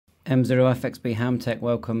M0FXB Hamtech,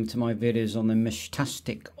 welcome to my videos on the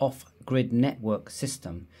Meshtastic off-grid network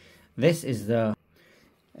system. This is the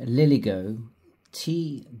Lilygo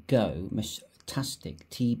Meshtastic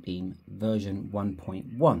TBeam version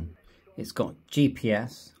 1.1. It's got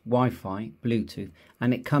GPS, Wi-Fi, Bluetooth,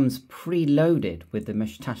 and it comes preloaded with the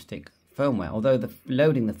Meshtastic firmware, although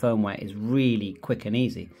loading the firmware is really quick and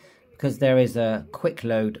easy because there is a quick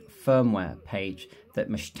load firmware page that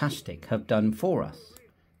Meshtastic have done for us,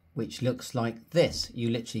 which looks like this. You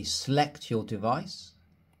literally select your device,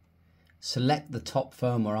 select the top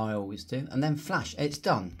firmware, I always do, and then flash. It's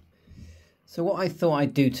done. So what I thought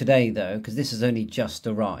I'd do today though, because this has only just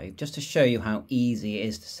arrived, just to show you how easy it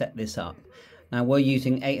is to set this up. Now we're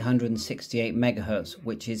using 868 megahertz,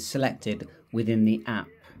 which is selected within the app,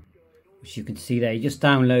 which you can see there. You just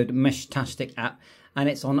download Meshtastic app, and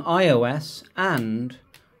it's on iOS and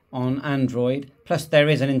on Android. Plus there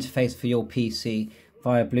is an interface for your PC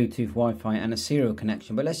via Bluetooth, Wi-Fi and a serial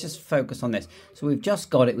connection. But let's just focus on this. So we've just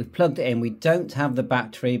got it, we've plugged it in. We don't have the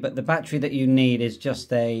battery, but the battery that you need is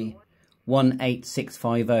just a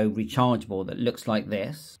 18650 rechargeable that looks like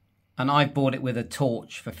this. And I bought it with a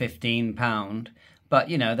torch for £15. But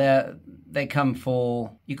you know, they come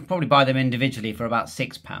for, you can probably buy them individually for about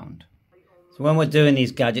 £6. So when we're doing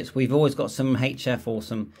these gadgets, we've always got some HF or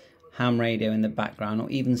some ham radio in the background, or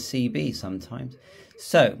even CB sometimes.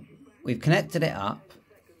 So we've connected it up.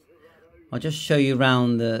 I'll just show you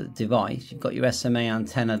around the device. You've got your SMA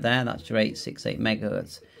antenna there, that's your 868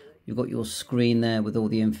 megahertz. You've got your screen there with all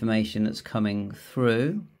the information that's coming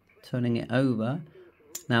through. Turning it over.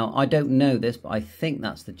 Now, I don't know this, but I think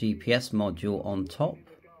that's the GPS module on top.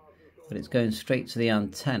 But it's going straight to the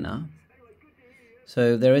antenna.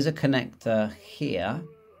 So there is a connector here.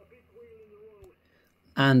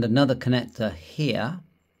 And another connector here.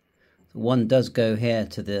 So one does go here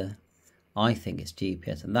to the, I think it's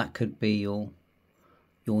GPS, and that could be your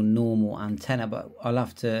normal antenna, but I'll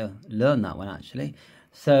have to learn that one actually.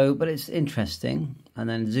 So, but it's interesting. And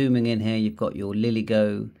then zooming in here, you've got your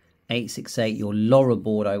Lilygo 868, your LoRa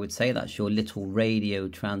board, I would say. That's your little radio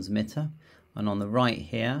transmitter. And on the right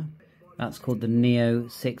here, that's called the Neo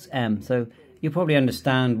 6M. So you probably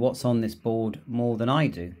understand what's on this board more than I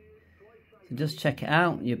do. So just check it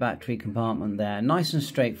out, your battery compartment there. Nice and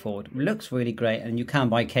straightforward. Looks really great, and you can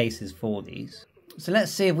buy cases for these. So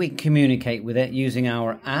let's see if we can communicate with it using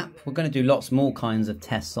our app. We're going to do lots more kinds of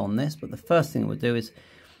tests on this, but the first thing we'll do is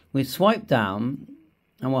we swipe down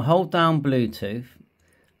and we'll hold down Bluetooth,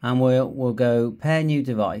 and we'll go pair new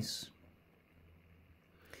device.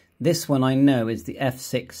 This one I know is the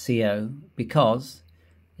F6CO because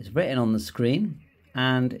it's written on the screen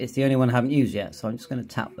and it's the only one I haven't used yet, so I'm just going to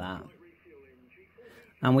tap that.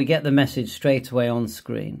 And we get the message straight away on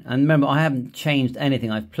screen. And remember, I haven't changed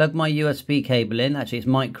anything. I've plugged my USB cable in, actually it's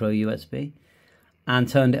micro USB, and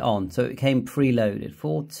turned it on. So it came preloaded.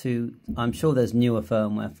 4.2, I'm sure there's newer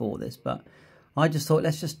firmware for this, but I just thought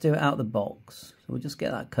let's just do it out of the box. So we'll just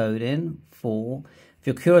get that code in, 4. If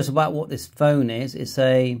you're curious about what this phone is, it's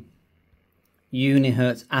a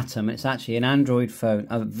Unihertz Atom. It's actually an Android phone,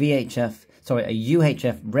 a UHF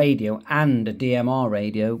radio and a DMR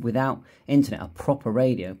radio without internet, a proper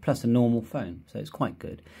radio, plus a normal phone. So it's quite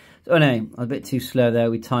good. So anyway, I was a bit too slow there.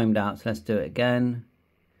 We timed out, so let's do it again.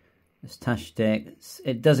 Meshtastic.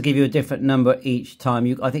 It does give you a different number each time.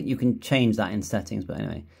 I think you can change that in settings, but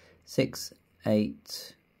anyway.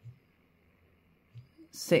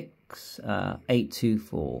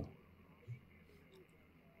 824.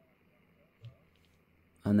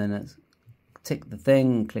 And then let's tick the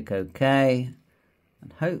thing, click OK,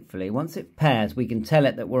 and hopefully once it pairs we can tell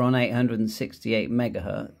it that we're on 868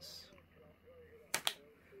 megahertz.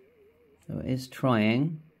 So it is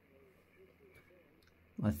trying.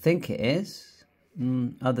 I think it is.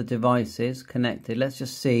 Other devices connected. Let's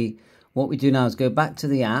just see. What we do now is go back to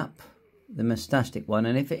the app, the Meshtastic one,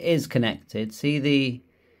 and if it is connected, see the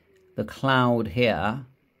cloud here.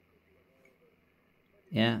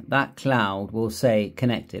 Yeah, that cloud will say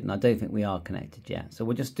connected, and I don't think we are connected yet. So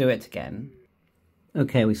we'll just do it again.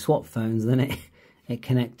 Okay, we swapped phones, then it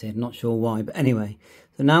connected. Not sure why, but anyway.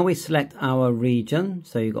 So now we select our region.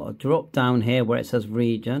 So you've got to drop down here where it says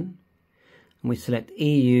region. And we select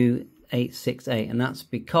EU 868, and that's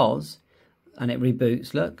because, and it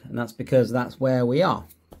reboots, look, and that's because that's where we are.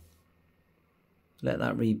 Let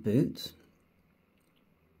that reboot.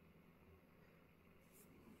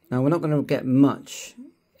 Now we're not going to get much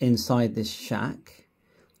inside this shack.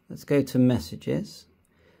 Let's go to messages.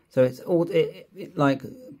 So it's all like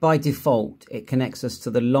by default it connects us to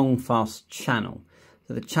the long fast channel.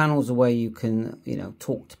 So the channels are where you can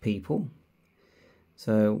talk to people.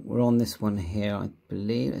 So we're on this one here, I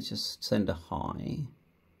believe. Let's just send a hi.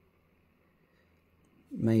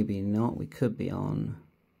 Maybe not. We could be on.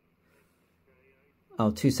 Oh,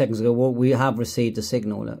 2 seconds ago, well, we have received a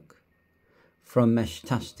signal, look, from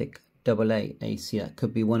Meshtastic AA AC. That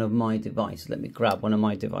could be one of my devices. Let me grab one of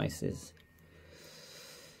my devices,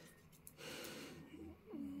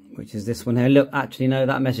 which is this one here. Look, actually, no,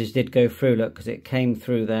 that message did go through, look, because it came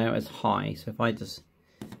through there as hi. So if I just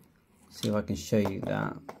see if I can show you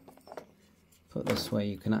that, put this way,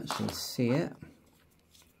 you can actually see it.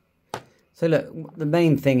 So look, the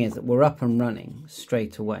main thing is that we're up and running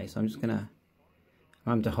straight away. So I'm just going to,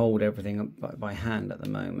 I'm to hold everything up by hand at the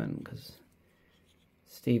moment because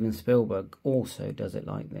Steven Spielberg also does it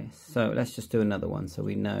like this. So let's just do another one so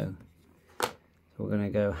we know. So we're going to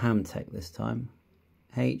go Hamtech this time.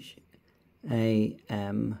 H-A-M-T-E-C-H.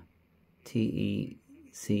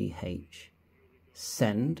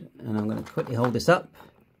 Send. And I'm going to quickly hold this up.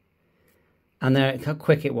 And there, how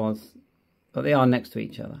quick it was. But they are next to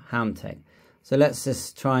each other. Hamtech. So let's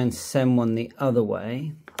just try and send one the other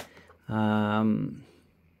way. So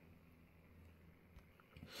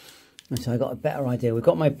I got a better idea. We've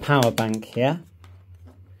got my power bank here.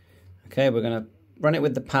 Okay, we're going to run it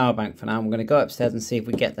with the power bank for now. I'm going to go upstairs and see if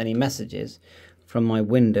we get any messages from my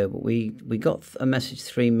window. But we got a message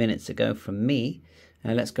 3 minutes ago from me.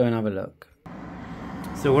 Let's go and have a look.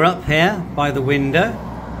 So we're up here by the window,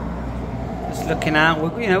 just looking out.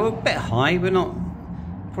 We're a bit high. We're not,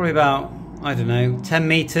 probably about, I don't know, 10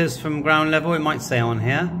 meters from ground level. It might say on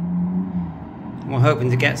here. We're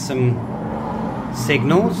hoping to get some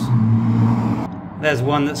signals. There's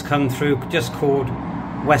one that's come through just called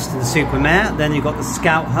Weston-super-Mare. Then you've got the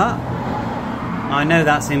Scout Hut. I know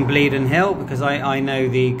that's in Bleedon Hill because I know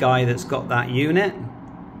the guy that's got that unit.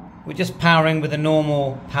 We're just powering with a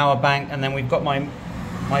normal power bank, and then we've got my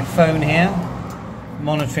phone here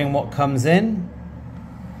monitoring what comes in.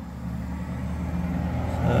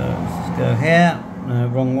 So let's just go here. No,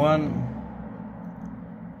 wrong one.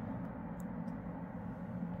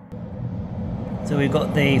 So we've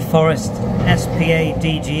got the Forest SPA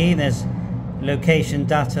DGE. There's location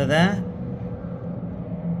data there.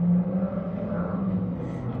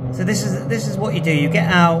 So this is what you do. You get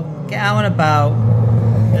out and about.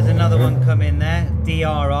 There's another one come in there,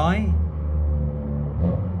 DRI.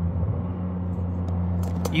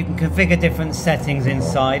 You can configure different settings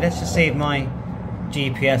inside. Let's just see if my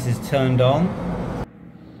GPS is turned on.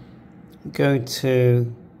 Go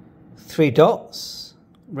to 3 dots,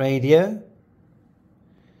 radio.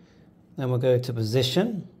 Then we'll go to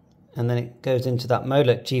position, and then it goes into that mode,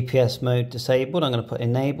 like GPS mode disabled. I'm going to put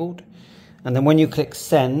enabled. And then when you click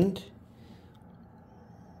send,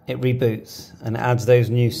 it reboots and adds those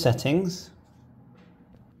new settings.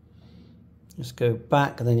 Just go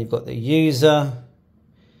back, and then you've got the user,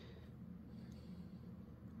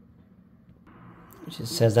 which it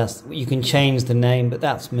says that's, you can change the name, but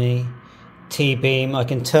that's me. TBeam. I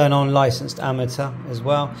can turn on licensed amateur as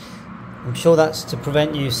well. I'm sure that's to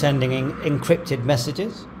prevent you sending encrypted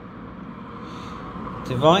messages.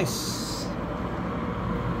 Device.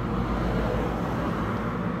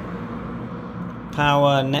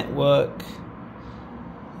 Power, network.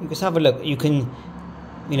 You just have a look. You can,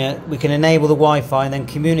 we can enable the Wi-Fi and then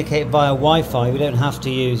communicate via Wi-Fi. We don't have to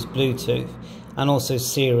use Bluetooth, and also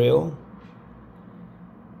serial.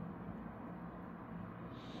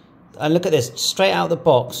 And look at this, straight out of the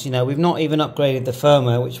box, we've not even upgraded the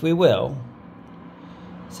firmware, which we will.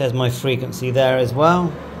 It says my frequency there as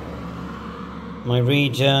well. My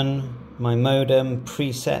region, my modem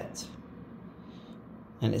preset.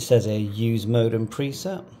 And it says a use modem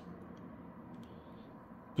preset.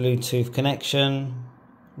 Bluetooth connection,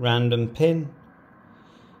 random pin.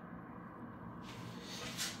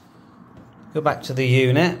 Go back to the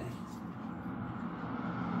unit.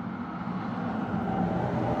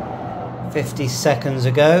 50 seconds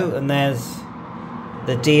ago, and there's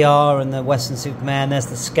the DR and the Weston-super-Mare, and there's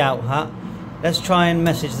the Scout Hut. Let's try and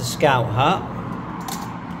message the Scout Hut.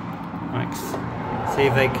 Right, see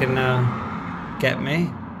if they can get me.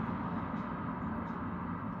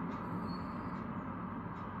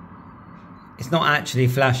 It's not actually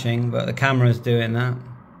flashing, but the camera's doing that.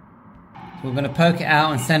 So we're going to poke it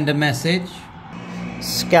out and send a message.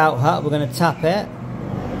 Scout Hut, we're going to tap it.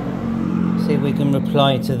 See if we can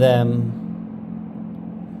reply to them.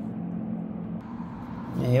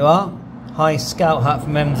 There you are. Hi, Scout Hut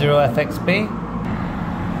from M0FXB.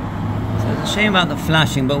 So it's a shame about the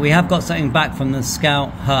flashing, but we have got something back from the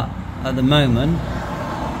Scout Hut at the moment.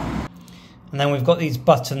 And then we've got these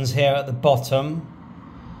buttons here at the bottom.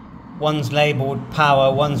 One's labelled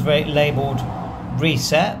power, one's labelled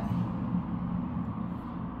reset.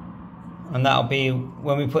 and that'll be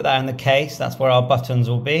when we put that in the case. That's where our buttons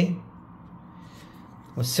will be.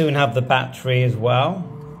 We'll soon have the battery as well.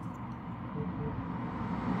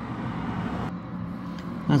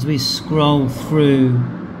 As we scroll through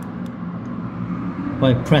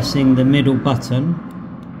by pressing the middle button,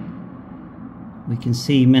 we can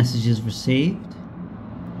see messages received.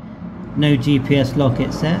 No GPS lock,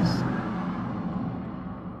 it says.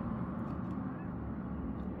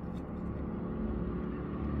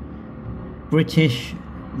 British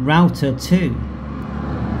router 2.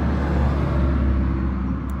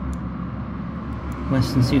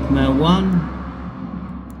 Western Supermare 1.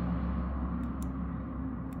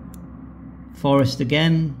 Forest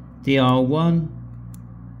again, DR1.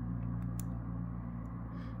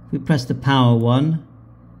 If we press the power one,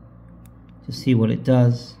 just see what it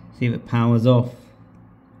does, see if it powers off.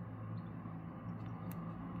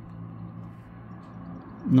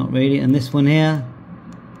 Not really. And this one here,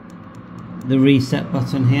 the reset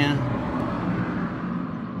button here,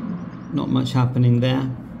 not much happening there.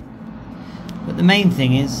 But the main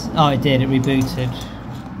thing is, oh, it did, it rebooted.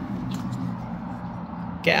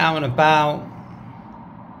 Get out and about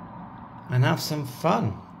and have some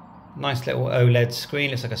fun. Nice little OLED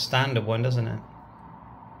screen, looks like a standard one, doesn't it?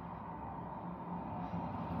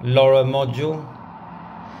 LoRa module.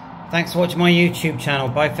 Thanks for watching my YouTube channel.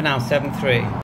 Bye for now, 7-3.